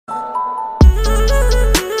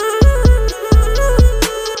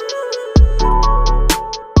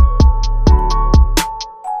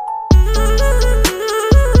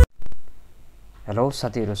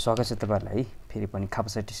साथीहरु स्वागत छ तपाईहरुलाई फेरि पनि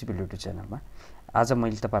KhapasateCivil YouTube च्यानलमा। आज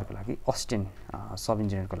मैले तपाईहरुको लागि असिस्टेन्ट सब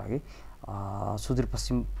इन्जिनियरको लागि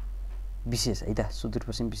सुदूरपश्चिम विशेष है त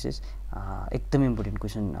सुदूरपश्चिम विशेष एकदमै इम्पोर्टेन्ट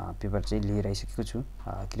क्वेशन पेपर चाहिँ लिएर आइसकेको छु।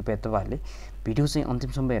 कृपया तपाईहरुले भिडियो चाहिँ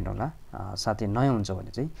अन्तिमसम्म हेर्नु होला। साथै नयाँ हुन्छ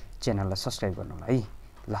भने चाहिँ च्यानललाई सब्स्क्राइब गर्नु होला है।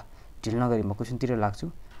 ल ढिल नगरी म क्वेशनतिर लाग्छु।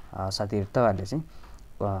 साथीहरु तपाईहरुले चाहिँ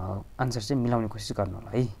आन्सर चाहिँ मिलाउने कोसिस गर्नु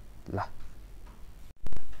होला है।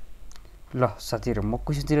 ल साथीहरु म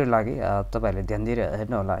क्वेशनतिर लागे तपाईहरुले ध्यान दिएर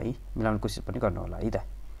हेर्नु होला है। मिलाउने कोसिस पनि गर्नु होला है त।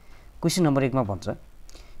 क्वेशन नम्बर 1 मा भन्छ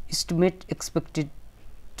estimate expected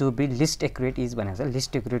to be list accurate is भनेको छ।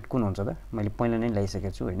 लिस्ट एक्युरेट कुन हुन्छ त? मैले पहिला नै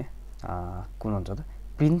ल्याइसकेको छु हैन। कुन हुन्छ त?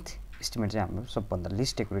 प्रिन्ट एस्टिमेट चाहिँ हाम्रो सबभन्दा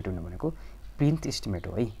लिस्ट एक्युरेट हुने भनेको प्रिन्ट एस्टिमेट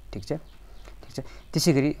हो है। ठीक छ।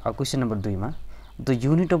 त्यसैगरी क्वेशन नम्बर 2 मा the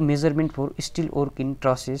unit of measurement for steel work in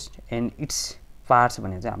trusses and its parts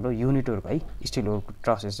भनेको चाहिँ हाम्रो युनिट वर्क है। स्टील वर्क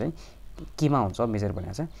ट्रसेस चाहिँ केमा हुन्छ मेजर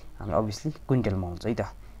भनेको चाहिँ हाम्रो अभियसली क्विन्टलमा हुन्छ है त।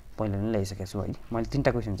 पहिला नै ल्याइसकेको छु है। मैले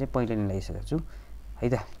तीनटा क्वेशन चाहिँ पहिला नै ल्याइसकेको छु है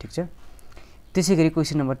त। ठीक छ। त्यसैगरी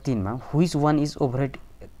क्वेशन नम्बर 3 मा which one is overhead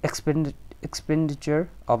expenditure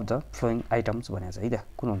of the following items भनेको छ है त।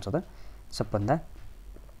 कुन हुन्छ त? सबभन्दा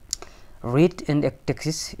rate and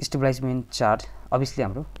taxes स्टेबलाइजमेन्ट charge obviously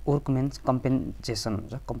हाम्रो वर्कमेन्स कम्पेन्सेसन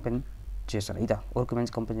हुन्छ। कम्पेन्सेसन है त।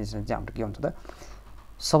 वर्कमेन्स कम्पेन्सेसन चाहिँ हाम्रो के हुन्छ त?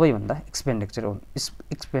 सबैभन्दा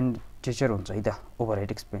एक्सपेन्डिचर हुन्छ है त।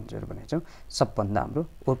 ओभरहेड एक्सपेन्डिचर भनेको चाहिँ सबभन्दा हाम्रो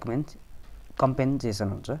वर्कमेन्स कम्पेन्सेसन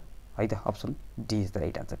हुन्छ है त। Option D is the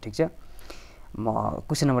right answer. ठीक छ। म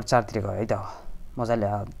क्वेशन नम्बर 4 तिर गए है त। मजाले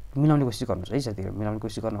मिलाउने कोसिस गर्नुस् है साथीहरु। मिलाउने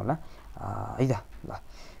कोसिस गर्नु होला है त। ल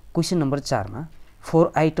क्वेशन नम्बर 4 मा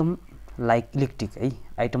फोर आइटम लाइक इलेक्ट्रिक है।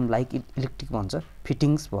 आइटम लाइक इलेक्ट्रिक भन्छ।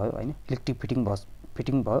 फिटिङ्स भयो हैन। इलेक्ट्रिक फिटिङ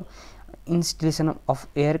भयो। इन्स्टलेसन अफ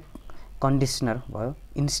एयर कन्डिसनर भयो।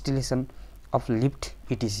 इन्स्टलेसन अफ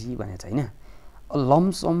लिफ्ट इटिसी भनेको छ हैन। A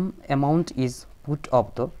lump sum amount is put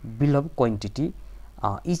of the bill of quantity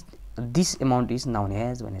is this amount is known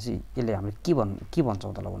as भनेपछि यसले हामीले के भन्छ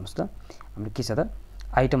त ल भन्नुस् त? हाम्रो के छ त?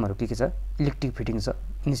 आइटमहरु के छ? इलेक्ट्रिक फिटिङ छ,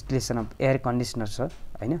 इन्स्टलेसन अफ एयर कन्डिसनर छ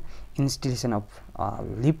हैन, इन्स्टलेसन अफ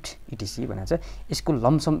लिफ्ट इटिसी भनेको छ। यसको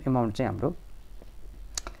लम्पसम अमाउन्ट चाहिँ हाम्रो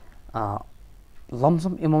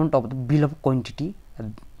lump sum amount of the bill of quantity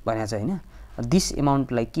भनेको छ हैन। दिस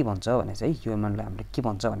अमाउन्टलाई के भन्छ भने चाहिँ यो अमाउन्टलाई हामीले के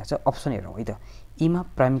भन्छ भने चाहिँ अप्सन हेरौँ है त। ए मा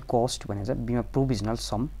प्राइम कस्ट भनेको छ, बी मा प्रोभिजनल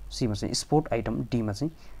सम, सी मा चाहिँ स्पोर्ट आइटम, डी मा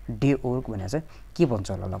चाहिँ डे वर्क भनेको छ। के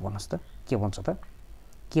भन्छ होला ल भन्नुस् त? के भन्छ त?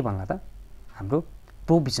 के भन्ला त? हाम्रो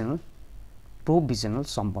प्रोभिजनल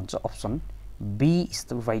सम भन्छ। Option be is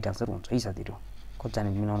the right answer हुन्छ है साथीहरु।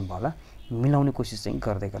 कतिजनाले मिलाउनु भयो होला। मिलाउने कोसिस चाहिँ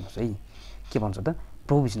गर्दै गर्नुस् है। के भन्छ त?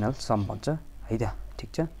 प्रोभिजनल सम भन्छ है त।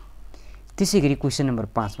 ठीक छ। त्यसैगरी क्वेशन नम्बर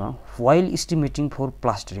 5 मा व्हाइल एस्टिमेटिङ फर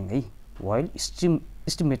प्लास्टरिङ है। While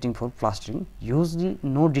estimating for प्लास्टरिङ usually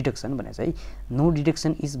no deduction भनेको छ है। No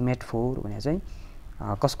deduction is made for भनेको चाहिँ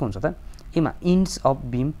कसको हुन्छ त? ए मा इन्ड्स अफ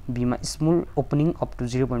बीम, बी मा small opening up to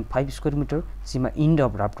 0.5 square metre, C मा इन्ड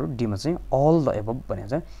अफ राफ्टर, डी मा चाहिँ अल द एबभ भनेको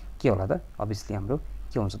छ। के होला त? अभियसली हाम्रो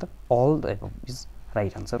के हुन्छ त? All the above is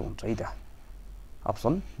right answer हुन्छ है त।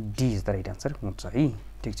 Option D is the right answer हुन्छ है।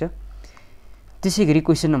 ठीक छ। त्यसैगरी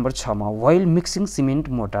क्वेशन नम्बर 6 मा while mixing cement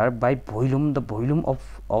mortar by volume the volume of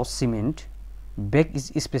a cement bag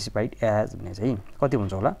is specified as भनेको चाहिँ कति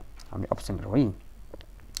हुन्छ होला? हामीले अप्सन हेरौँ है।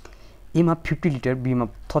 ए मा 50 लिटर, बी मा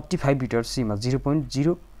 35 लिटर, सी मा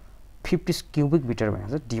 0.050 क्युबिक मिटर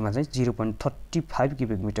भनेको छ, डी मा चाहिँ 0.35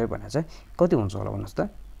 क्युबिक मिटर भनेको छ। कति हुन्छ होला भन्नुस् त?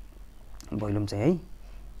 भोल्युम चाहिँ है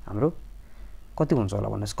हाम्रो कति हुन्छ होला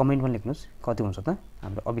भन्नुस्? कमेन्टमा लेख्नुस् कति हुन्छ त?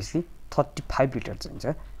 हाम्रो अभियसली 35 लिटर चाहिन्छ।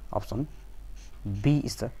 Option be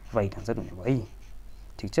is the right answer हुने भयो है।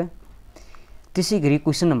 ठीक छ। त्यसैगरी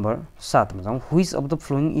क्वेशन नम्बर 7 मा जाउँ। Which of the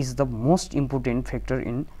following is the most important factor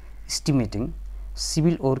in estimating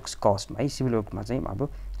civil works cost है। सिभिल वर्कमा चाहिँ हाम्रो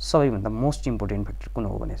सबैभन्दा मोस्ट इम्पोर्टेन्ट फ्याक्टर कुन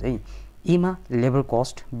हो भने चाहिँ ए मा लेबर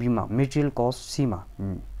कस्ट, बी मा मेटेरियल कस्ट, सी मा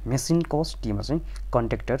मेसिन कस्ट, डी मा चाहिँ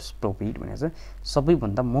कन्ट्र्याक्टर्स प्रॉफिट भनेको छ।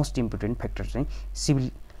 सबैभन्दा मोस्ट इम्पोर्टेन्ट फ्याक्टर चाहिँ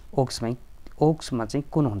सिभिल वर्क्समा चाहिँ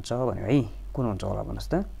कुन हुन्छ भन्यो है। कुन हुन्छ होला भन्नुस्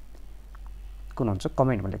त? कुन हुन्छ?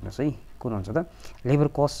 कमेन्टमा लेख्नुस् है। कुन हुन्छ त? लेबर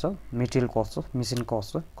कस्ट छ, मेटेरियल कस्ट छ, मेसिन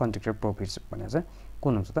कस्ट छ, कन्ट्र्याक्टर प्रॉफिट भनेको छ।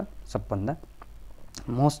 कुन हुन्छ त? सबभन्दा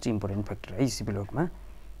मोस्ट इम्पोर्टेन्ट फ्याक्टर है सिभिल वर्कमा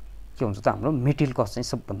के हुन्छ त? हाम्रो मेटेरियल कस्ट चाहिँ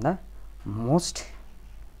सबभन्दा मोस्ट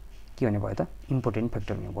के हुने भयो त? इम्पोर्टेन्ट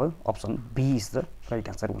फ्याक्टर हुने भयो। Option be is the right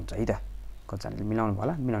answer हुन्छ है त। कतिजनाले मिलाउनु भयो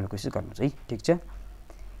होला। मिलाउने कोसिस गर्नुहोस् है। ठीक छ।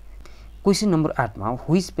 क्वेशन नम्बर 8 मा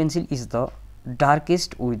which pencil is the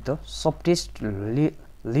darkest with the सफ्टेस्ट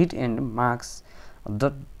lead and marks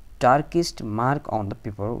the darkest mark on the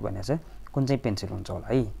paper भनेको छ। कुन चाहिँ पेन्सिल हुन्छ होला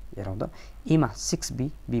है हेरौँ त ए मा 6B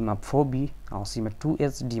बी मा 4B सी मा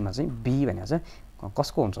 2H डी मा चाहिँ B भनेको चाहिँ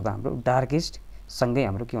कसको हुन्छ त हाम्रो डार्केस्ट सँगै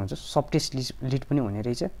हाम्रो के हुन्छ सफ्टेस्ट लिड पनि हुने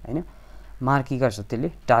रहेछ हैन मार्क के गर्छ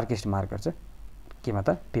त्यसले डार्केस्ट मार्क गर्छ केमा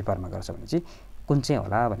त पेपरमा गर्छ भने चाहिँ कुन चाहिँ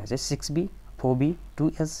होला भने चाहिँ 6B 4B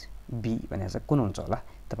 2H B भनेको चाहिँ कुन हुन्छ होला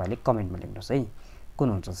तपाईहरुले कमेन्टमा लेख्नुस् है कुन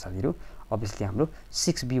हुन्छ साथीहरु अभियसली हाम्रो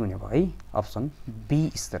 6B हुने भयो है option B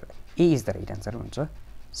is the A is the right answer हुन्छ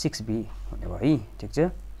 6B हुने भयो है ठीक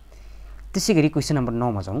छ त्यसैगरी क्वेशन नम्बर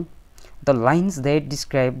 9 मा जाउँ the lines that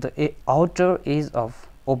describe the outer age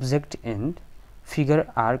of object in figure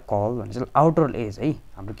are called भन्छ आउटर एज है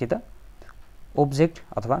हाम्रो के त ऑब्जेक्ट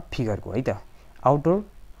अथवा फिगर को है त आउटर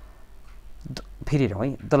फेरि हेरौँ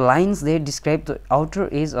है the lines that describe the outer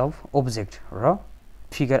age of object र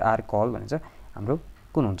फिगर आर कॉल्ड भन्छ हाम्रो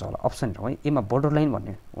कुन हुन्छ होला अप्सन हेरौँ है ए मा बोर्डर लाइन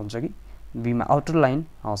भन्ने हुन्छ कि बी मा आउटर लाइन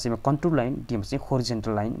सी मा कन्टुर लाइन डी मा चाहिँ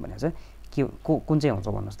होरिजोन्टल लाइन भनेको चाहिँ के कुन चाहिँ हुन्छ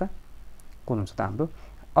भन्नुस् त कुन हुन्छ त हाम्रो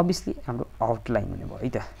अभियसली हाम्रो आउट लाइन हुने भयो है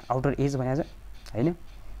त आउटर एज भनेको चाहिँ हैन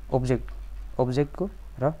ऑब्जेक्टको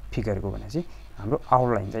र फिगरको भने चाहिँ हाम्रो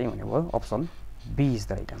आउट लाइन चाहिँ हुने भयो option be is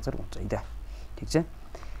the right answer हुन्छ है त ठीक छ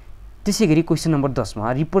त्यसैगरी क्वेशन नम्बर 10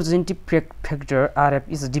 मा representative factor RF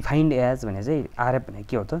is defined as भने चाहिँ आरएफ भने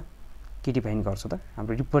के हो त के डिफाइन गर्छ त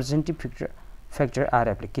हाम्रो रिप्रेजेन्टेटिभ फ्याक्टर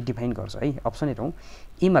आरएफ ले के डिफाइन गर्छ है अप्सन हेरौँ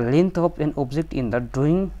ए मा length of an object in the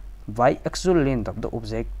drying by actual length of the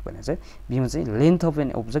object भने चाहिँ बी मा चाहिँ length of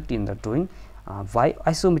an object in the drying by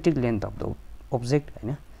isometric length of the object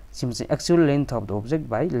हैन सी मा चाहिँ actual length of the object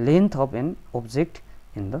by length of an object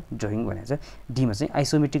in the drying भने चाहिँ D मा चाहिँ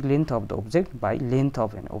isometric length of the object by length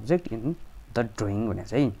of an object in the drying भने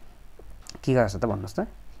चाहिँ के गर्छ त भन्नुस् त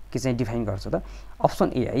के चाहिँ डिफाइन गर्छ त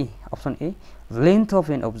अप्सन ए है option A length of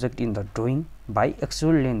an object in the drying by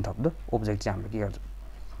actual length of the object चाहिँ हाम्रो के गर्छ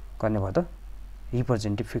गर्ने भयो त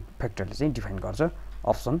रिप्रेजेन्टेटिभ फ्याक्टरले चाहिँ डिफाइन गर्छ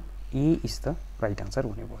option A is the right answer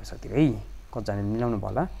हुने भयो साथीहरु है कतिजनाले मिलाउनु भयो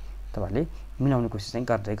होला तपाईहरुले मिलाउने कोसिस चाहिँ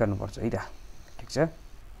गर्दै गर्नुपर्छ है त ठीक छ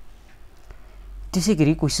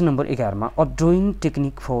त्यसैगरी क्वेशन नम्बर 11 मा a drying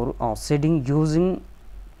technique for shedding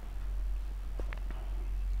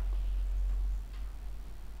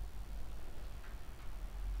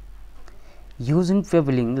using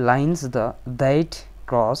traveling lines that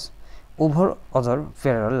cross over other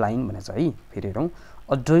parallel line भनेछ है फेरि हेरौँ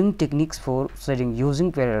a drawing techniques for shading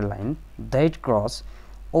using parallel line that cross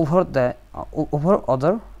over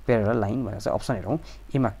other parallel line भनेछ अप्सन हेरौँ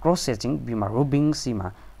ए मा cross hatching be मा रुबिङ C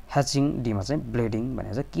मा hatching D मा चाहिँ ब्लेडिङ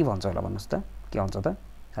भनेछ के भन्छ होला भन्नुस् त के हुन्छ त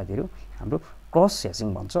साथीहरु हाम्रो क्रस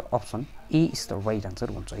ह्याचिङ भन्छ option A is the right answer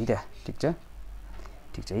हुन्छ है त ठीक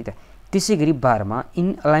छ है त त्यसैगरी 12 मा in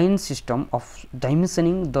align system of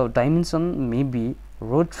डाइमेन्सनिङ the dimension may be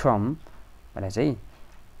road from भने चाहिँ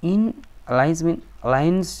इन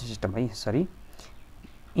अलाइन सिस्टम है sorry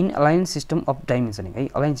in align system of डाइमेन्सनिङ है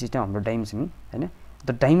अलाइन सिस्टम हाम्रो डाइमेन्सनिङ हैन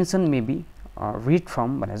the dimension may be read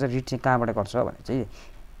from भने चाहिँ रिड चाहिँ कहाँबाट गर्छ भने चाहिँ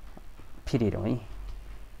फेरि हेरौँ है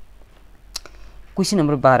क्वेशन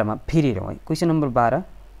नम्बर 12 मा फेरि हेरौँ है क्वेशन नम्बर 12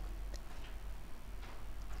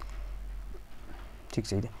 ठीक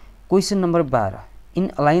छ है question number 12 in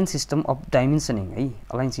align system of डाइमेन्सनिङ है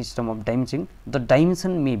align system of डाइमेन्सनिङ the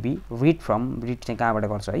dimension may be read from read चाहिँ कहाँबाट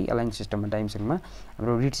गर्छ है अलाइन सिस्टममा डाइमेन्सनमा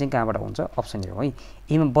हाम्रो रिड चाहिँ कहाँबाट हुन्छ अप्सन हेरौँ है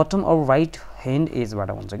ए मा बटम अर राइट ह्यान्ड एजबाट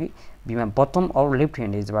हुन्छ कि बी मा bottom or left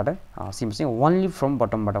hand एजबाट C मा चाहिँ ओन्ली फ्रम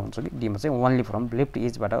बटमबाट हुन्छ कि डी मा चाहिँ ओन्ली फ्रम लेफ्ट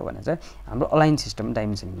एजबाट भने चाहिँ हाम्रो अलाइन सिस्टम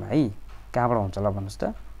डाइमेन्सनिङमा है कहाँबाट हुन्छ ल भन्नुस्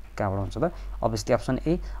त कहाँबाट हुन्छ त obviously option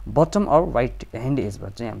A bottom or right hand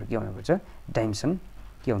एजबाट चाहिँ हाम्रो के हुनुपर्छ डाइमेन्सन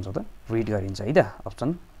के हुन्छ त रिड गरिन्छ है त option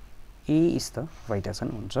A is the right answer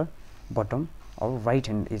हुन्छ बटम अर राइट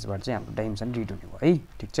ह्यान्ड एजबाट चाहिँ हाम्रो डाइमेन्सन रिड हुने भयो है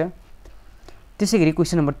ठीक छ त्यसैगरी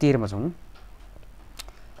क्वेशन नम्बर 13 मा छौँ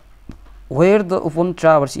where the open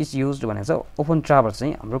traverse is used भनेको छ ओपन ट्राभर्स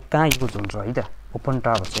चाहिँ हाम्रो कहाँ युज हुन्छ है त ओपन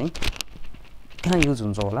ट्राभर्स चाहिँ कहाँ युज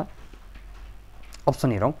हुन्छ होला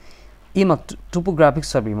अप्सन हेरौँ ए मा टोपोग्राफिक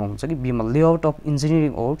सर्वेमा हुन्छ कि बी मा लेआउट अफ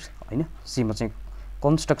इन्जिनियरिङ वर्क्स हैन सी मा चाहिँ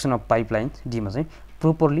कन्स्ट्रक्सन अफ पाइपलाइन्स डी मा चाहिँ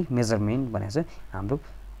प्रोपरली मेजरमेन्ट भनेको चाहिँ हाम्रो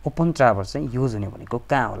ओपन ट्राभर्स चाहिँ युज हुने भनेको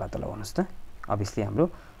कहाँ होला त ल भन्नुस् त अभियसली हाम्रो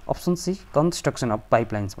अप्सन सी कन्स्ट्रक्सन अफ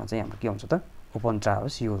पाइपलाइन्समा चाहिँ हाम्रो के हुन्छ त ओपन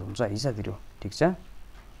ट्राभर्स युज हुन्छ है साथीहरु ठीक छ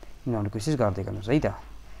मिलाउने कोसिस गर्दै गर्नुस् है त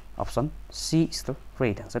option C is the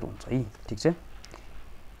right answer हुन्छ है ठीक छ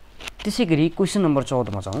त्यसैगरी क्वेशन नम्बर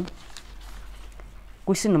 14 मा जाउँ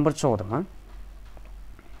क्वेशन नम्बर 14 मा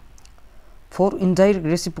फर इन्डाइरेक्ट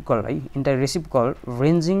रेसिप्रोकल है indirect reciprocal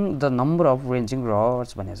रेन्जिङ the number of रेन्जिङ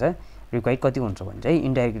rods भनेको छ रिक्वायर्ड कति हुन्छ भने चाहिँ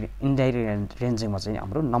इन्डाइरेक्ट रेन्जिङमा चाहिँ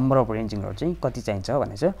हाम्रो नम्बर अफ रेन्जिङहरु चाहिँ कति चाहिन्छ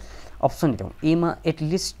भने चाहिँ अप्सन हेरौँ ए मा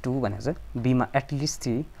एटलिस्ट 2 भने चाहिँ बी मा एटलिस्ट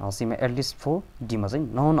 3 सी मा एटलिस्ट 4 डी मा चाहिँ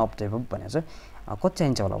नन अफ द एबभ भने चाहिँ कति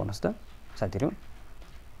चाहिन्छ होला भन्नुस् त साथीहरु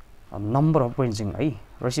नम्बर अफ रेन्जिङ है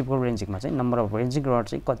रेसिप्रोकल रेन्जिङमा चाहिँ नम्बर अफ रेन्जिङ रड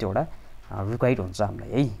चाहिँ कतिवटा रिक्वायर्ड हुन्छ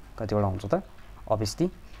हामीलाई है कतिवटा हुन्छ त obviously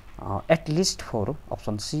at least 4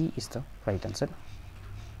 option C is the right answer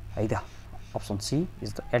है त option C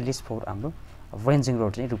is the at least 4 हाम्रो रेन्जिङ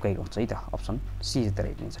रोड चाहिँ रिक्वायर्ड हुन्छ है त option C is the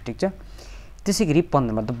right answer ठीक छ त्यसैगरी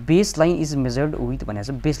 15 मा the base line is measured with भनेको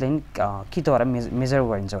चाहिँ बेस लाइन के द्वारा मेजर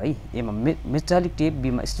गरिन्छ है ए मा मेटालिक टेप बी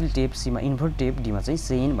मा स्टिल टेप सी मा इन्भर्ट टेप डी मा चाहिँ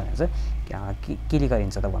सेन भनेको चाहिँ केले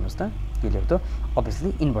गरिन्छ त भन्नुस् त केले हो त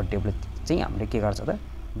अभियसली इन्भर्ट टेपले चाहिँ हामीले के गर्छ त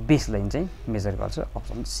बेस लाइन चाहिँ मेजर गर्छ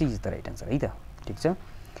option C is the right answer है त ठीक छ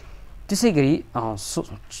त्यसैगरी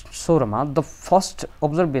 16 मा the first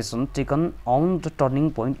observation taken on the turning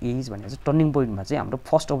point is भनेको चाहिँ टर्निङ पोइन्टमा चाहिँ हाम्रो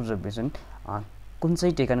फर्स्ट अब्जर्भेसन कुन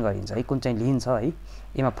चाहिँ टेकन गरिन्छ है कुन चाहिँ लिन्छ है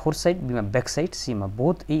ए मा फोर साइड बी मा ब्याक साइड सी मा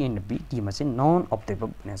both A and be D मा चाहिँ नन अफ द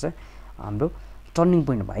एबभ भनेको चाहिँ हाम्रो टर्निङ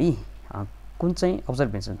पोइन्टमा है कुन चाहिँ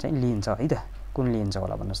अब्जर्भेसन चाहिँ लिन्छ है त कुन लिन्छ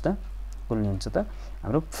होला भन्नुस् त कुन लिन्छ त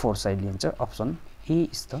हाम्रो फोर साइड लिन्छ option A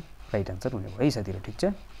is the right answer हुने भयो है साथीहरु ठीक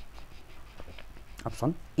छ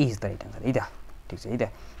option A is the right answer है त ठीक छ है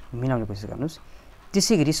त मिलाउने कोसिस गर्नुस्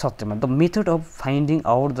त्यसैगरी 17 मा the method of finding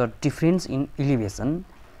out the difference in elevation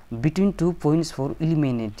between 2 points for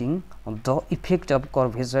eliminating the effect of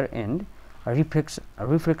curvature and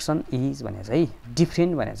reflection is भनेको चाहिँ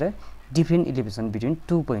डिफरेन्ट भनेको चाहिँ डिफरेन्ट एलिभेसन बिट्विन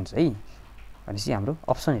 2 पोइन्ट्स है भनेपछि हाम्रो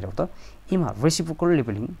अप्सन हेरौँ त ए मा रेसिप्रोकल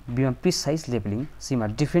लेभलिङ बी मा प्रिसाइज लेभलिङ सी मा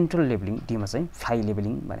डिफरेन्शियल लेभलिङ डी मा चाहिँ फ्लाइ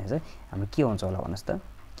लेभलिङ भनेको चाहिँ हाम्रो के हुन्छ होला भन्नुस् त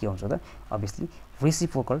के हुन्छ त अभियसली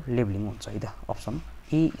रेसिप्रोकल लेभलिङ हुन्छ है त option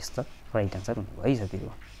A is the right answer हुने भयो है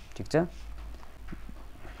साथीहरु ठीक छ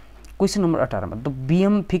क्वेशन नम्बर 18 मा the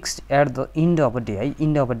BM fixed at the and of a day है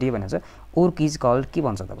एन्ड अफ अ डे भनेको चाहिँ वर्क इज कल्ड के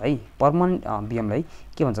भन्छ त भाइ पर्मनेन्ट बीएम लाई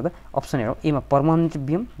के भन्छ त अप्सन हेरौँ ए मा पर्मनेन्ट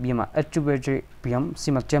बीएम बी मा एट्रिब्युटरी बीएम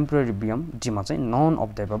सी मा टेम्परेरी बीएम डी मा चाहिँ नन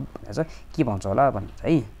अफ द एबभ भनेको चाहिँ के भन्छ होला भन्नुहुन्छ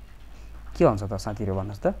है के भन्छ त साथीहरु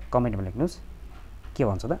भन्नुस् त कमेन्टमा लेख्नुस् के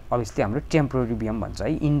भन्छ त अभियसली हाम्रो टेम्परेरी बीएम भन्छ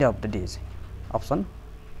है and of the day option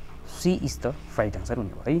C is the right answer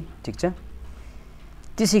हुने भयो है ठीक छ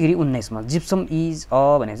त्यसैगरी 19 मा जिप्सम इज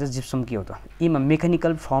भनेको चाहिँ जिप्सम के हो त ए मा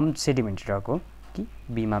मेकानिकल फर्म सेडिमेन्ट रक हो कि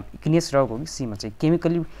बी मा इग्नियस रक हो कि सी मा चाहिँ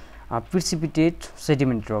केमिकली प्रिसिपिटेट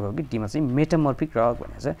सेडिमेन्ट रक हो कि डी मा चाहिँ मेटामर्फिक रक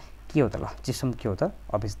भनेको चाहिँ के हो त ल जिप्सम के हो त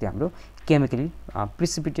अभियसली हाम्रो केमिकली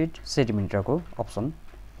प्रिसिपिटेट सेडिमेन्ट रक हो option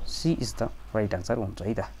C is the right answer हुन्छ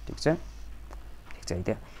है त ठीक छ है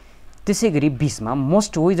त त्यसैगरी 20 मा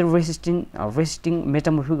most weather resisting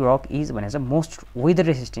मेटामर्फिक rock is भनेको चाहिँ मोस्ट वेदर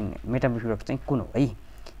रेसिस्टिङ मेटामर्फिक रक चाहिँ कुन हो है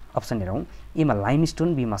अप्सन हेरौँ ए मा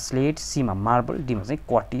लाइमस्टोन बी मा स्लेट सी मा मार्बल डी मा चाहिँ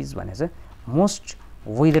क्वार्टिज भनेको चाहिँ most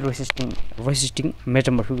weather resisting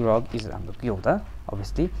मेटामर्फिक rock is हाम्रो के हो त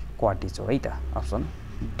अभियसली क्वार्टिज हो है त option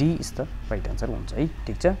D is the right answer हुन्छ है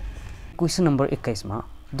ठीक छ क्वेशन नम्बर 21 मा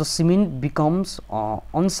द सिमेन्ट बिकम्स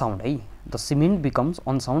अनसाउन्ड है the cement becomes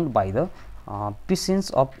अनसाउन्ड by the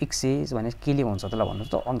presence of access भने केले हुन्छ त ल भन्नुस्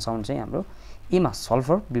त अनसाउन्ड चाहिँ हाम्रो ए मा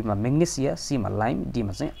सल्फर बी मा म्याग्नेसिया सी मा लाइम डी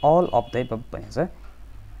मा चाहिँ अल अफ द एबभ भनेको चाहिँ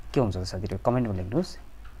के हुन्छ त साथीहरु कमेन्टमा लेख्नुस्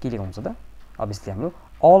केले हुन्छ त अभियसली हाम्रो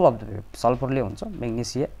अल अफ द एबभ सल्फरले हुन्छ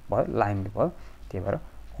म्याग्नेसिया भयो लाइमले भयो त्यही भएर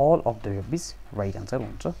all of the above is right answer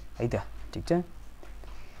हुन्छ है त ठीक छ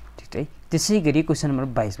है त्यसैगरी क्वेशन नम्बर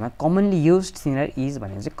 22 मा कमनली युज्ड थिनर इज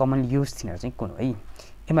भनेको चाहिँ कमनली युज्ड थिनर चाहिँ कुन हो है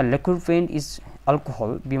ए मा liquid pant is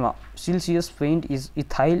alcohol be मा सिल्सियस पेन्ट इज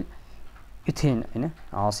इथेन हैन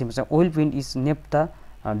सी मा चाहिँ ओइल पेन्ट इज नेप्था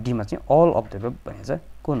डी मा चाहिँ अल अफ द एबभ भनेको चाहिँ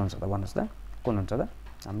कुन हुन्छ त भन्नुस् त कुन हुन्छ त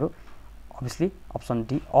हाम्रो अभियसली अप्सन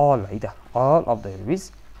डी अल है त all of the above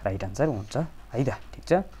is right answer हुन्छ है त ठीक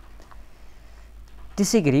छ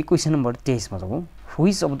त्यसैगरी क्वेशन नम्बर 23 मा जाउँ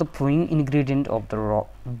which of the following इन्ग्रेडिएन्ट of the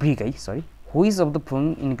brick है sorry which of the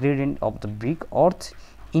following इन्ग्रेडिएन्ट of the brick earth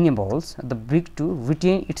enables the brick to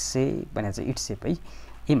retain it's सेप भनेको चाहिँ इट्स सेप है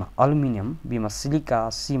ए मा एल्युमिनियम बी मा सिलिका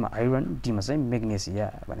सी मा आइरन डी मा चाहिँ म्याग्नेसिया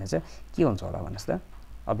भनेको चाहिँ के हुन्छ होला भन्नुस् त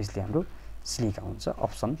अभियसली हाम्रो सिलिका हुन्छ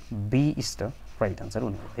option be is the right answer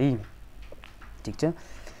हुने हो है ठीक छ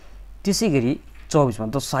त्यसैगरी 24 मा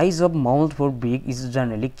the size of mouth for brick is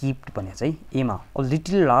generally keeped भनेको चाहिँ ए मा a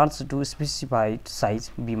little large to specified size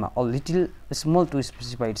be मा a little small to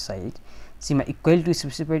specified size C मा equal to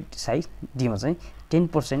specified size D मा चाहिँ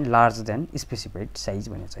 10% लार्ज देन स्पेसिफाइड साइज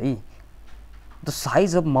भनेको चाहिँ the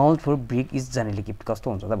size of mouth for brick is generally keeped कस्तो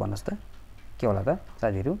हुन्छ त भन्नुस् त के होला त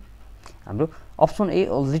साथीहरु हाम्रो option A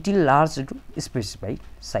a little large to specified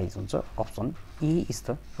size हुन्छ option A is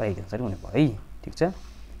the right answer हुने भयो है ठीक छ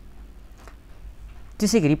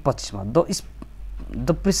त्यसैगरी 25 मा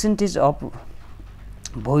the percentage of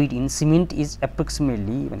void in cement is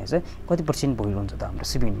approximately भने चाहिँ कति पर्सेन्ट void हुन्छ त हाम्रो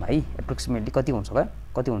सिमेन्टमा है approximately कति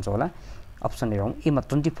हुन्छ होला अप्सन हेरौँ ए मा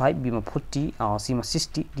 25 बी मा 40 सी मा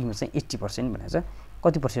 60 डी मा चाहिँ 80% भने चाहिँ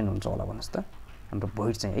कति पर्सेन्ट हुन्छ होला भन्नुस् त हाम्रो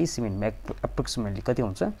void चाहिँ है सिमेन्टमा approximately कति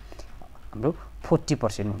हुन्छ हाम्रो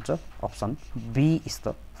 40% हुन्छ option be is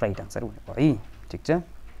the right answer हुने भयो है ठीक छ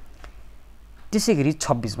त्यसैगरी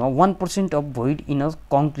 26 मा 1% of void in a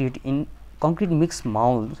concrete mix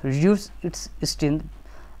mold reduce its strength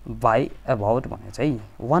by about भने चाहिँ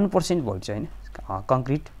 1% void चाहिँ हैन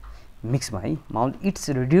कंक्रीट मिक्स मा है mold its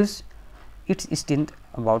reduce its strength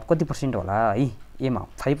about कति पर्सेन्ट होला है ए मा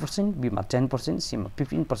 5% बी मा 10% सी मा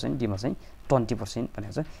 15% डी मा चाहिँ 20%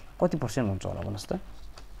 भने चाहिँ कति पर्सेन्ट हुन्छ होला भन्नुस् त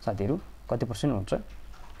साथीहरु कति पर्सेन्ट हुन्छ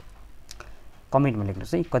कमेन्टमा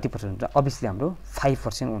लेख्नुस् है कति पर्सेन्ट हुन्छ अभियसली हाम्रो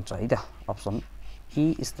 5% हुन्छ है त option A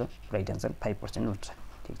is the right answer 5% हुन्छ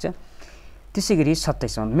ठीक छ त्यसैगरी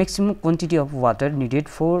 27 मा maximum quantity of water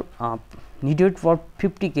needed for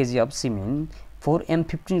 50 kg of cement for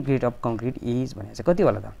M15 grade of concrete is भने चाहिँ कति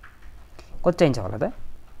होला त कति चाहिन्छ होला त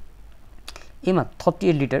ए मा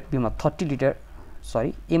 38 लिटर बी मा 30 लिटर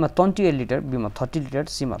सरी ए मा 28 लिटर बी मा 30 लिटर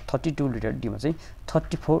सी मा 32 लिटर डी मा चाहिँ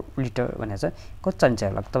 34 लिटर भने चाहिँ कति चाहिन्छ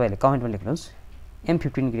होला तपाईहरुले कमेन्टमा लेख्नुस्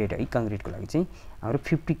M15 ग्रेड है कंक्रीटको लागि चाहिँ हाम्रो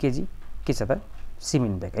 50 केजी के छ त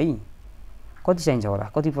सिमेन्ट ब्याग है कति चाहिन्छ होला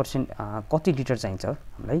कति पर्सेन्ट कति लिटर चाहिन्छ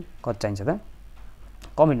हामीलाई कति चाहिन्छ त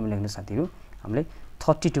कमेन्टमा लेख्नु साथीहरु हामीलाई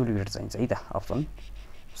 32 लिटर चाहिन्छ है त option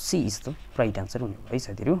C is the right answer हुने भयो है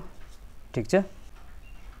साथीहरु ठीक छ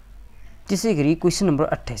त्यसैगरी क्वेशन नम्बर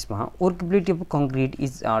 28 मा workability of concrete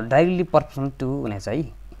is directly proportional to भने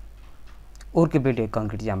चाहिँ वर्केबिलिटी अफ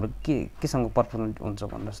कंक्रीट चाहिँ हाम्रो केसँग प्रोपोर्शनल हुन्छ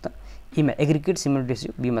भन्नुस् त ए मा एग्रिगेट सिमेन्ट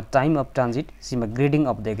रेशियो बी मा टाइम अफ ट्रान्जिट सी मा grading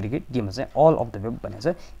of the aggregate D मा चाहिँ अल अफ द एबभ भने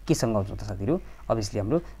चाहिँ केसँग हुन्छ त साथीहरु अभियसली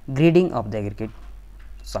हाम्रो ग्रेडिङ अफ द एग्रिगेट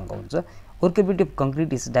सँग हुन्छ workability of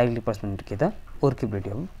concrete is directly proportional to के त वर्केबिलिटी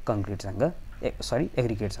अफ कंक्रीट सँग सरी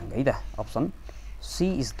एग्रिगेट सँग है त option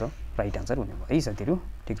C is the right answer हुने भयो है साथीहरु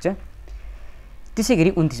ठीक छ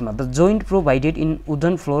त्यसैगरी 29 मा the joint provided in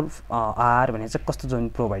wooden floor are भने चाहिँ कस्तो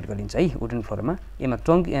जोइन्ट प्रोवाइड गरिन्छ है वुडन फ्लोरमा ए मा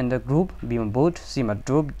trunk and the group be मा बोट सी मा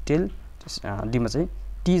ड्रोप टेल डी मा चाहिँ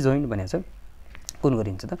टी जोइन्ट भने चाहिँ कुन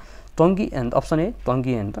गरिन्छ त ट्रङ्की and option A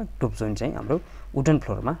ट्रङ्की and the group joint चाहिँ हाम्रो वुडन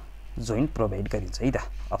फ्लोरमा जोइन्ट प्रोवाइड गरिन्छ है त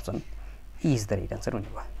option E is the right answer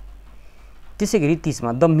हुने भयो त्यसैगरी 30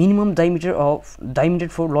 मा the minimum diameter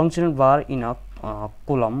for long chain bar in a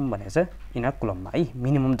kolam भने चाहिँ इन अ कोलममा है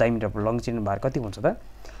minimum diameter for long chain बार कति हुन्छ त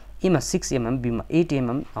ए मा 6 mm बी मा 8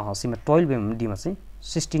 mm सी मा 12 mm डी मा चाहिँ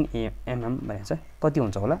 16 mm भने चाहिँ कति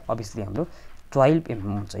हुन्छ होला अभियसली हाम्रो 12 mm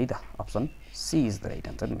हुन्छ है त option C is the right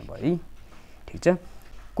answer हुने भयो है ठीक छ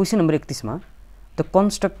क्वेशन नम्बर 31 मा the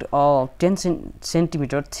construct 10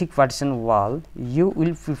 centimetre thick partition wall you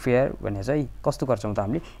will prepare भने चाहिँ कस्तो गर्छौं त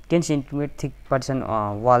हामीले 10 सेन्टिमिटर थिक पार्टिसन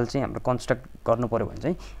वाल चाहिँ हाम्रो कन्स्ट्रक्ट गर्नु पर्यो भने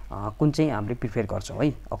चाहिँ कुन चाहिँ हामीले प्रिपेयर गर्छौं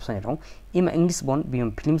है अप्सन हेरौं ए मा इंग्लिश बोन बी मा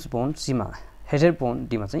फिल्म्स बोन सी मा हेडर बोन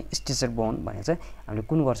डी मा चाहिँ स्ट्रेचर बोन भने चाहिँ हामीले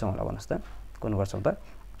कुन गर्छौं होला भन्नुस् त कुन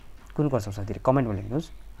गर्छौं साथीहरु कमेन्टमा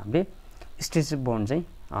लेख्नुस् हामीले स्ट्रेचर बोन चाहिँ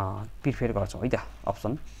प्रिपेयर गर्छौं है त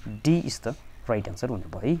option D is the right answer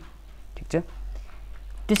हुने भयो है ठीक छ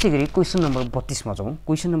त्यसैगरी क्वेशन नम्बर 32 मा जाउँ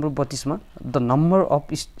क्वेशन नम्बर 32 मा the number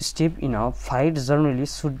of step in a flight generally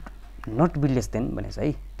should not be less than भने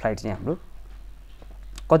चाहिँ फ्लाइट चाहिँ हाम्रो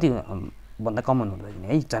कति भन्दा कम हुनु हुँदैन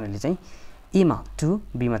है जर्नली चाहिँ ए मा 2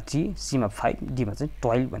 बी मा 3 सी मा 5 डी मा चाहिँ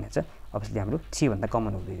 12 भने चाहिँ अभियसली हाम्रो 3 भन्दा कम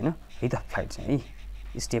हुनु हुँदैन है त फ्लाइट चाहिँ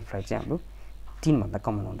है स्टेप फ्लाइट चाहिँ हाम्रो 3 भन्दा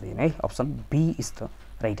कम हुनु हुँदैन है option be is the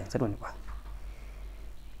right answer हुने भयो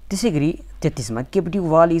त्यसैगरी 33 मा केभिटी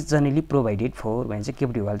wall is generally provided for भने चाहिँ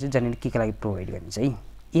केभिटी वाल चाहिँ जनरली के लागि प्रोवाइड गरिन्छ है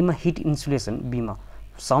ए मा हिट इन्सुलेसन बी मा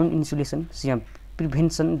साउन्ड इन्सुलेसन सी मा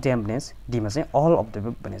प्रिभेन्सन ड्यामेज डी मा चाहिँ अल अफ द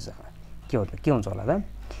एबभ भने चाहिँ के हुन्छ होला त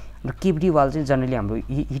हाम्रो केभिटी वाल चाहिँ जनरली हाम्रो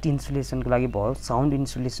हिट इन्सुलेसनको लागि भयो साउन्ड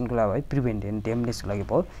इन्सुलेसनको लागि भयो प्रिभेन्ट एन्ड ड्यामेजको लागि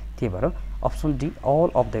भयो त्यही भएर option D all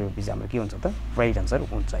of the above चाहिँ हाम्रो के हुन्छ त राइट आन्सर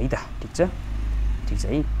हुन्छ है त ठीक छ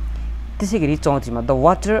है त्यसैगरी 34 मा the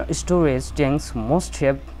water storage tanks must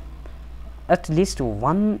have at least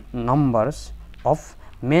one numbers of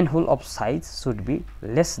manhole of size should be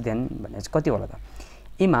less than भने चाहिँ कति होला त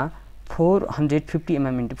ए मा 450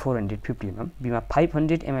 mm into 450 mm बी मा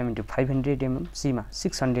 500 mm into 500 mm सी मा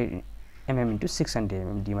 600 mm into 600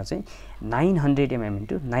 mm डी मा चाहिँ 900 mm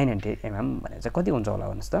into 900 mm भने चाहिँ कति हुन्छ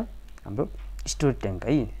होला भन्नुस् त हाम्रो स्टोरेज ट्याङ्क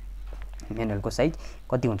है मेनहलको साइज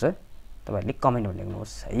कति हुन्छ तपाईहरुले कमेन्टमा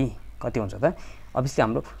लेख्नुहोस् है कति हुन्छ त अभियसली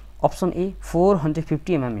हाम्रो option A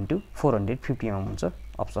 450 mm into 450 mm हुन्छ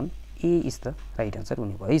option A is the right answer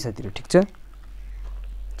हुने भयो है साथीहरु ठीक छ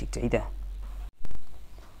ठिक छ है त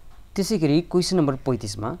त्यसैगरी क्वेशन नम्बर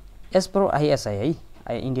 35 मा एज पर आईएसआई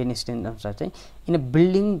है इन्डियन स्ट्यान्डर्ड अनुसार चाहिँ in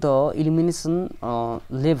building the इल्युमिनेसन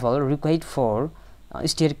level required for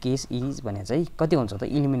staircase is भने चाहिँ कति हुन्छ त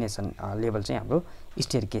इल्युमिनेसन लेभल चाहिँ हाम्रो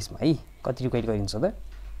स्टेयरकेसमा है कति रिक्वायर्ड गरिन्छ त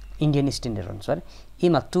इन्डियन स्ट्यान्डर्ड अनुसार ए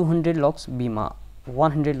मा 200 लक्स बी मा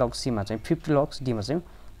 100 लक्स सी मा चाहिँ 50 लक्स डी मा चाहिँ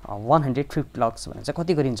 150 लक्स भने चाहिँ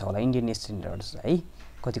कति गरिन्छ होला इन्डियन स्ट्यान्डर्ड है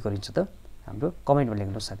कति गरिन्छ त हाम्रो कमेन्टमा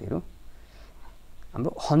लेख्नुहोस् साथीहरु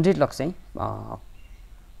हाम्रो 100 लक्स चाहिँ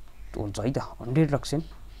हुन्छ है त 100 लक्स चाहिँ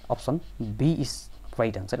option be is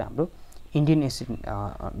right answer हाम्रो इन्डियन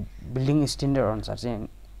बिल्डिङ स्ट्यान्डर्ड अनुसार चाहिँ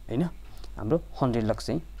हैन हाम्रो 100 लक्स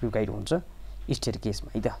चाहिँ रिक्वायर्ड हुन्छ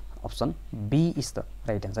स्टेयरकेसमा है त option be is the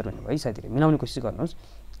right answer भन्नु भयो साथीहरु मिलाउने कोसिस गर्नुहोस्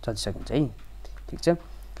जति सकिन्छ है ठीक छ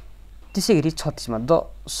त्यसैगरी 36 मा the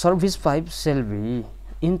service pipe sale be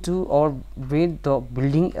into और bread the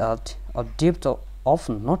building at a depth of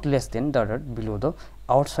not less than the below the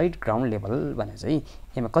outside ground level भने चाहिँ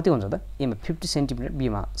एमा कति हुन्छ त एमा 50 सेन्टिमिटर बी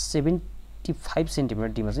मा 75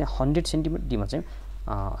 सेन्टिमिटर डी मा चाहिँ 100 सेन्टिमिटर डी मा चाहिँ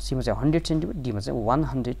सी मा चाहिँ 100 सेन्टिमिटर डी मा चाहिँ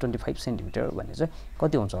 125 सेन्टिमिटर भने चाहिँ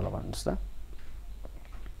कति हुन्छ होला भन्नुस् त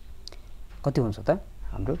कति हुन्छ त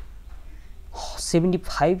हाम्रो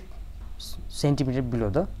 75 centimetre below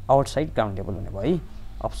the outside ground level हुने भयो है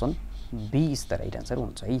option be is the right answer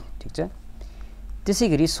हुन्छ है ठीक छ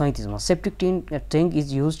त्यसैगरी 37 मा septic tank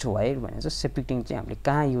is used wire भने चाहिँ सेप्टिक ट्याङ्क चाहिँ हामीले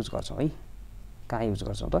कहाँ युज गर्छौं है कहाँ युज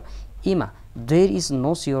गर्छौं त ए मा there is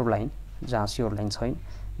no sure line जहाँ स्योर लाइन छैन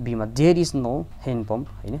बी मा there is no hand pump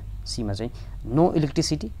हैन सी मा चाहिँ नो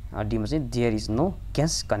इलेक्ट्रिसिटी डी मा चाहिँ there is no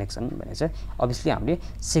gas connection भने चाहिँ अभियसली हामीले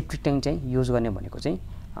सेप्टिक ट्याङ्क चाहिँ युज गर्ने भनेको चाहिँ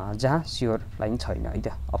जहाँ स्योर लाइन छैन है त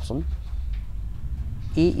option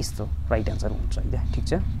A is the right answer हुन्छ है त ठीक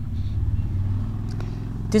छ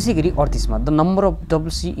त्यसैगरी 38 मा the number of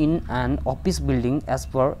डब्ल्युसी in an office building as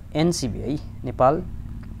per NCB है नेपाल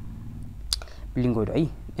बिल्डिङ कोड है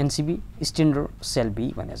एनसीबी स्ट्यान्डर्ड सेल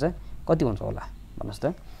बी भने चाहिँ कति हुन्छ होला भन्नुस्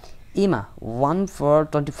त ए मा 1 for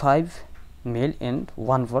 25 male and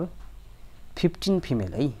 1 for 15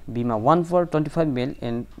 female है बी मा 1 for 25 male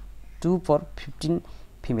and 2 for 15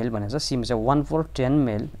 female भने चाहिँ सी मा चाहिँ 1 for 10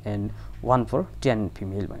 male and 1 for 10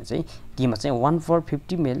 female भने चाहिँ डी मा चाहिँ 1 for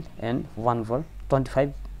 50 male and 1 for 25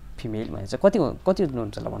 female भने चाहिँ कति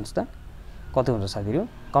हुन्छ होला भन्नुस् त कति हुन्छ साथीहरु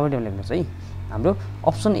कमेन्टमा लेख्नुस् है हाम्रो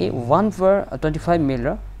अप्सन ए 1 for 25 मेल र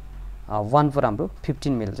 1 for हाम्रो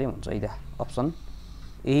 15 मेल चाहिँ हुन्छ है त option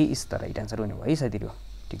A is the right answer हुने भयो है साथीहरु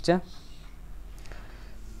ठीक छ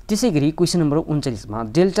त्यसैगरी क्वेशन नम्बर 39 मा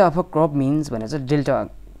delta of a crop means भने चाहिँ डेल्टा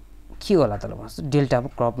के होला त भन्नुस् डेल्टा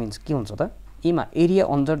अफ क्रप मिन्स के हुन्छ त ए मा area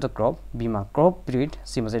under the crop be मा क्रप पिरियड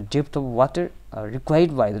सी मा चाहिँ depth of water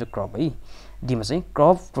required by the crop है डी मा चाहिँ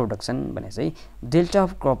क्रप प्रोडक्सन भने चाहिँ डेल्टा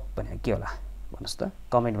अफ क्रप भने के होला भन्नुस् त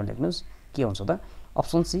कमेन्टमा लेख्नुस् के हुन्छ त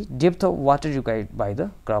option C depth of water required by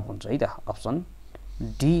the crop हुन्छ है त option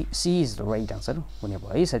D C is the right answer हुने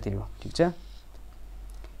भयो है साथीहरु ठीक छ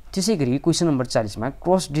त्यसैगरी क्वेशन नम्बर 40 मा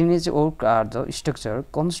cross drainage work are the structure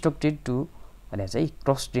constructed to भने चाहिँ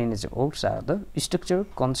cross drainage works are the structure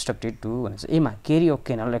constructed to भने चाहिँ ए मा क्यारी a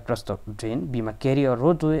kennel across the drain be मा क्यारी a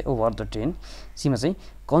roadway over the drain C मा चाहिँ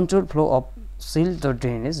control flow of seal the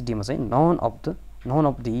drainage D मा चाहिँ नन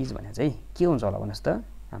अफ दिज भने चाहिँ के हुन्छ होला भन्नुस् त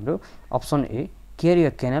हाम्रो option A carry a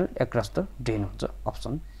kennel across the drain हुन्छ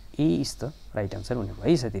option A is the right answer हुने भयो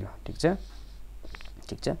है साथीहरु ठीक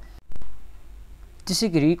छ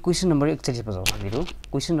त्यसैगरी क्वेशन नम्बर 41 मा जाउँ साथीहरु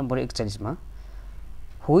क्वेशन नम्बर 41 मा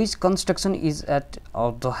which construction is at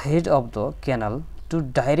the head of the kennel to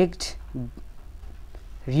direct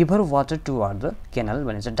river water toward the kennel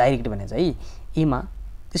भने चाहिँ डाइरेक्ट भने चाहिँ ए मा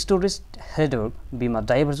स्टोरेज हेडवर्क बी मा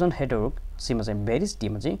डाइभर्जन हेडवर्क सी मा चाहिँ बेरिज डी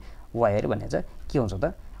मा चाहिँ वायर भने चाहिँ के हुन्छ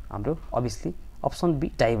त हाम्रो obviously option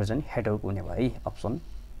be diversion headwork हुने भयो है option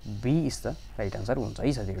be is the right answer हुन्छ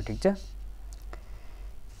है साथीहरु ठीक छ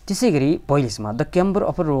त्यसैगरी 42 मा the camber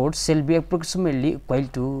of a road sale be approximately equal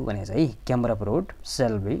to भने चाहिँ camber off road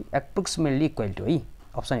sale be approximately equal to है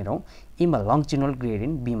अप्सन हेरौं ए मा लङजिटुडनल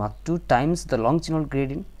ग्रेडियन्ट बी मा 2 टाइम्स द लङजिटुडनल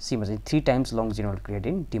ग्रेडियन्ट सी मा चाहिँ 3 टाइम्स लङजिटुडनल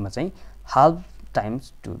ग्रेडियन्ट डी मा चाहिँ हाफ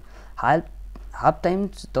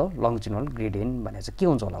टाइम्स द लङजिटुडनल ग्रेडियन्ट भने चाहिँ के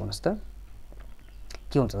हुन्छ होला भन्नुस् त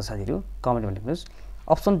के हुन्छ त साथीहरु कमेन्टमा लेख्नुस्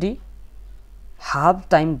option D half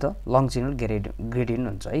time the लङजिटुडनल gradient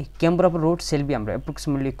हुन्छ है camber off road sale be हाम्रो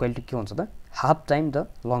एप्रोक्सिमेटली इक्वल टु के हुन्छ त half time the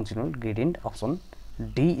लङजिटुडनल gradient option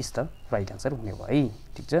D is the right answer हुने भयो है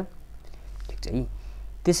ठीक छ है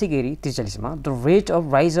त्यसैगरी 43 मा the rate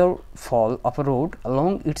of rise or फल of a road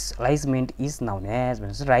along it's अलाइजमेन्ट is known as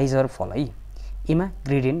भने चाहिँ राइज अर फल है ए मा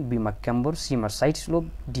ग्रेडियन्ट बी मा क्याम्बर सी मा साइड स्लोप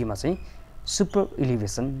डी मा चाहिँ सुपर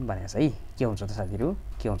एलिभेसन भने चाहिँ के हुन्छ त साथीहरु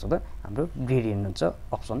के हुन्छ त हाम्रो ग्रेडियन्ट हुन्छ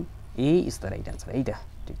option A is the right answer है त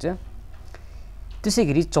ठीक छ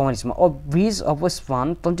त्यसैगरी 44 मा a bridge of a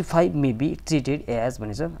span 25 may be treated as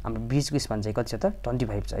भनेछ हाम्रो ब्रिजको स्पान चाहिँ कति छ त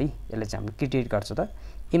 25 छ है यसले चाहिँ हाम्रो ट्रिटेड गर्छ त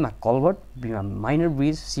ए मा कल्भर्ट बी मा माइनर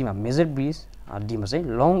ब्रिज सी मा मेजर ब्रिज डी मा चाहिँ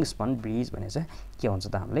लङ स्पान ब्रिज भनेछ के हुन्छ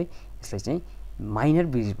त हामीले यसलाई चाहिँ माइनर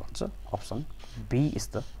ब्रिज भन्छ option be is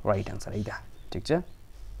the right answer है त ठीक छ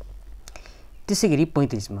त्यसैगरी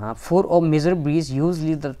 35 मा for a major bridge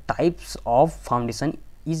usually the types of foundation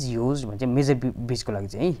is used भन्छ मेजर ब्रिजको लागि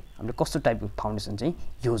चाहिँ हामीले कस्तो टाइपको फाउन्डेसन चाहिँ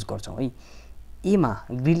युज गर्छौं है ए मा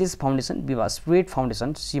ग्रिलेज फाउन्डेसन बी मा स्प्रेड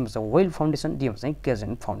फाउन्डेसन सी मा चाहिँ वेल फाउन्डेसन डी मा चाहिँ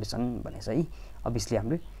केजन फाउन्डेसन भनेछ है अभियसली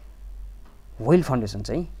हामीले वेल फाउन्डेसन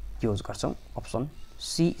चाहिँ युज गर्छौं option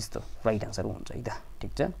C is the right answer हुन्छ है त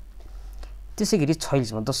ठीक छ त्यसैगरी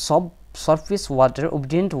 46 मा the sub surface water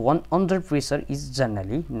obtained one under pressure is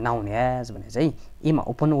generally known as भने चाहिँ ए मा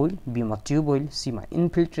ओपन ओइल बी मा ट्युब ओइल सी मा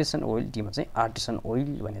इन्फिल्ट्रेसन ओइल डी मा चाहिँ आर्टिसन ओइल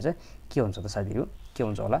भने चाहिँ के हुन्छ त साथीहरु के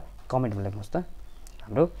हुन्छ होला कमेन्टमा लेख्नुस् त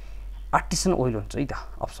हाम्रो आर्टिसन ओइल हुन्छ है त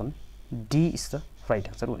option D is the right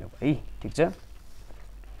answer हुने भयो है ठीक छ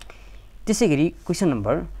त्यसैगरी क्वेशन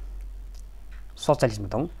नम्बर 47 मा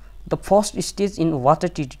त the first stage in water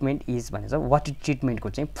treatment is भनेछ वाटर ट्रिटमेन्टको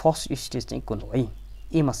चाहिँ फर्स्ट स्टेज चाहिँ कुन हो है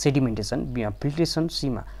ए मा सेडिमेन्टेसन बी मा फिल्ट्रेसन सी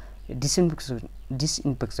मा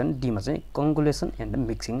डिसइन्फेक्सन डी मा चाहिँ कन्गुलेसन एन्ड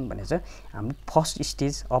मिक्सिङ भनेछ हाम्रो first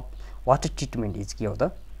stage of water treatment is के हो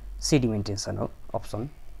त सेडिमेन्टेसन हो option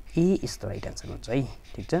A is the right answer हुन्छ है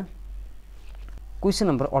ठीक छ क्वेशन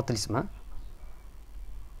नम्बर 48 मा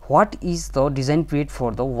what is the design period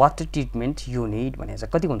for the water treatment unit भनेछ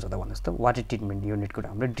कति हुन्छ त भन्नुस् त वाटर ट्रिटमेन्ट युनिटको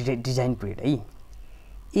हाम्रो डिजाइन पिरियड है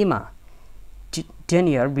ए मा 10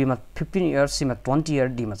 इयर बी मा 15 इयर सी मा 20 इयर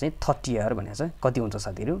डी मा चाहिँ 30 इयर भनेछ कति हुन्छ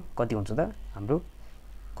साथीहरु कति हुन्छ त हाम्रो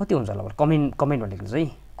कति हुन्छ होला कमेन्टमा लेख्नुस् है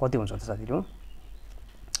कति हुन्छ त साथीहरु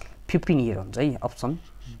 15 इयर हुन्छ है option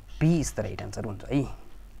be is the right answer हुन्छ है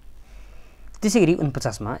त्यसैगरी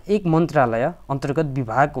 49 मा एक मन्त्रालय अन्तर्गत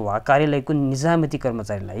विभाग वा कार्यालयको निजामती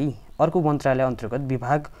कर्मचारीलाई अर्को मन्त्रालय अन्तर्गत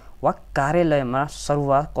विभाग वा कार्यालयमा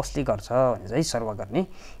सर्वा कसले गर्छ भने चाहिँ सर्वा गर्ने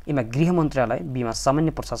एमा गृह मन्त्रालय बी मा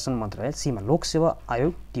सामान्य प्रशासन मन्त्रालय सी मा लोकसेवा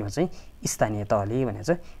आयोग डी मा चाहिँ स्थानीय तहले भने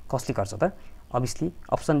चाहिँ कसले गर्छ त अभियसली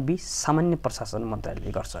अप्सन बी सामान्य प्रशासन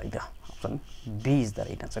मन्त्रालयले गर्छ है त option be is the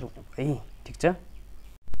right answer हुने भयो है ठीक छ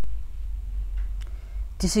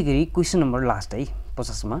त्यसैगरी क्वेशन नम्बर लास्ट है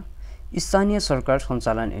 50 मा स्थानीय सरकार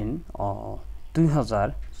सञ्चालन ऐन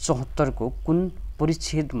 2074 को कुन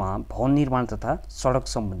परिच्छेदमा भवन निर्माण तथा सडक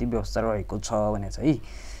सम्बन्धी व्यवस्था रहेको छ भनेछ है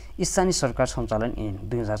स्थानीय सरकार सञ्चालन ऐन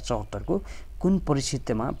 2074 को कुन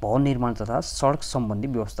परिच्छेदमा भवन निर्माण तथा सडक सम्बन्धी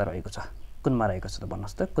व्यवस्था रहेको छ कुनमा रहेको छ त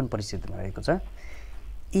भन्नुस् त कुन परिच्छेदमा रहेको छ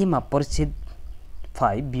ए मा परिच्छेद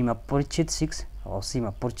 5 बी मा परिच्छेद 6 सी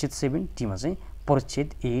मा परिच्छेद 7 डी मा चाहिँ परिच्छेद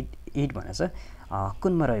 8 भनेछ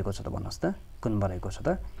कुनमा रहेको छ त भन्नुस् त कुनमा रहेको छ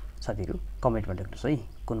त साथीहरु कमेन्टमा लेख्नुस् है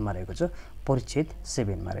कुनमा रहेको छ परिच्छेद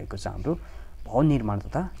 7 मा रहेको छ हाम्रो भवन निर्माण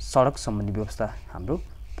तथा सडक सम्बन्धी व्यवस्था हाम्रो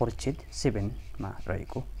परिच्छेद 7 मा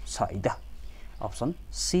रहेको छ है त option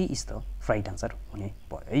C is the right answer हुने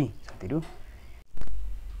भयो है साथीहरु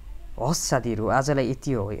हस् साथीहरु आजलाई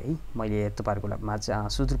यति हो है मैले तपाईहरुको माझ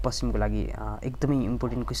सुदूरपश्चिमको लागि एकदमै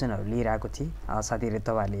इम्पोर्टेन्ट क्वेशनहरु लिएर आएको थिए साथीहरु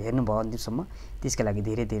तपाईहरुले हेर्नुभयो अन्तिमसम्म त्यसका लागि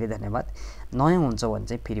धेरै धेरै धन्यवाद नयाँ हुन्छ भने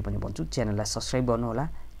चाहिँ फेरि पनि भन्छु च्यानललाई सब्स्क्राइब गर्नु होला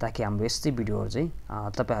ताकि हाम्रो यस्तै भिडियोहरु चाहिँ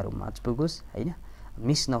तपाईहरु माझ पुगोस् हैन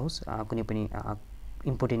मिस नहोस् कुनै पनि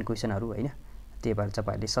इम्पोर्टेन्ट क्वेशनहरु हैन त्यही भएर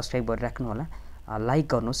तपाईहरुले सब्स्क्राइब गरेर राख्नु होला लाइक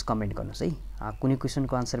गर्नुस् कमेन्ट गर्नुस् है कुनै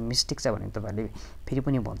क्वेशनको आन्सर मिस्टेक छ भने तपाईहरुले फेरि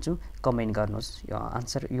पनि भन्छु कमेन्ट गर्नुस् यो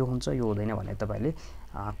आन्सर यो हुन्छ यो हुँदैन भने तपाईहरुले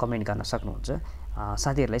कमेन्ट गर्न सक्नुहुन्छ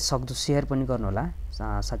साथीहरुलाई सक्दो शेयर पनि गर्नु होला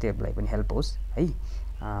साथीहरुलाई पनि हेल्प होस् है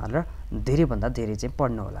र धेरै भन्दा धेरै चाहिँ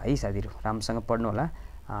पढ्नु होला है साथीहरु राम्रोसँग पढ्नु होला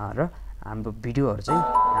र हाम्रो भिडियोहरु चाहिँ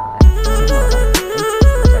हेर्नु होला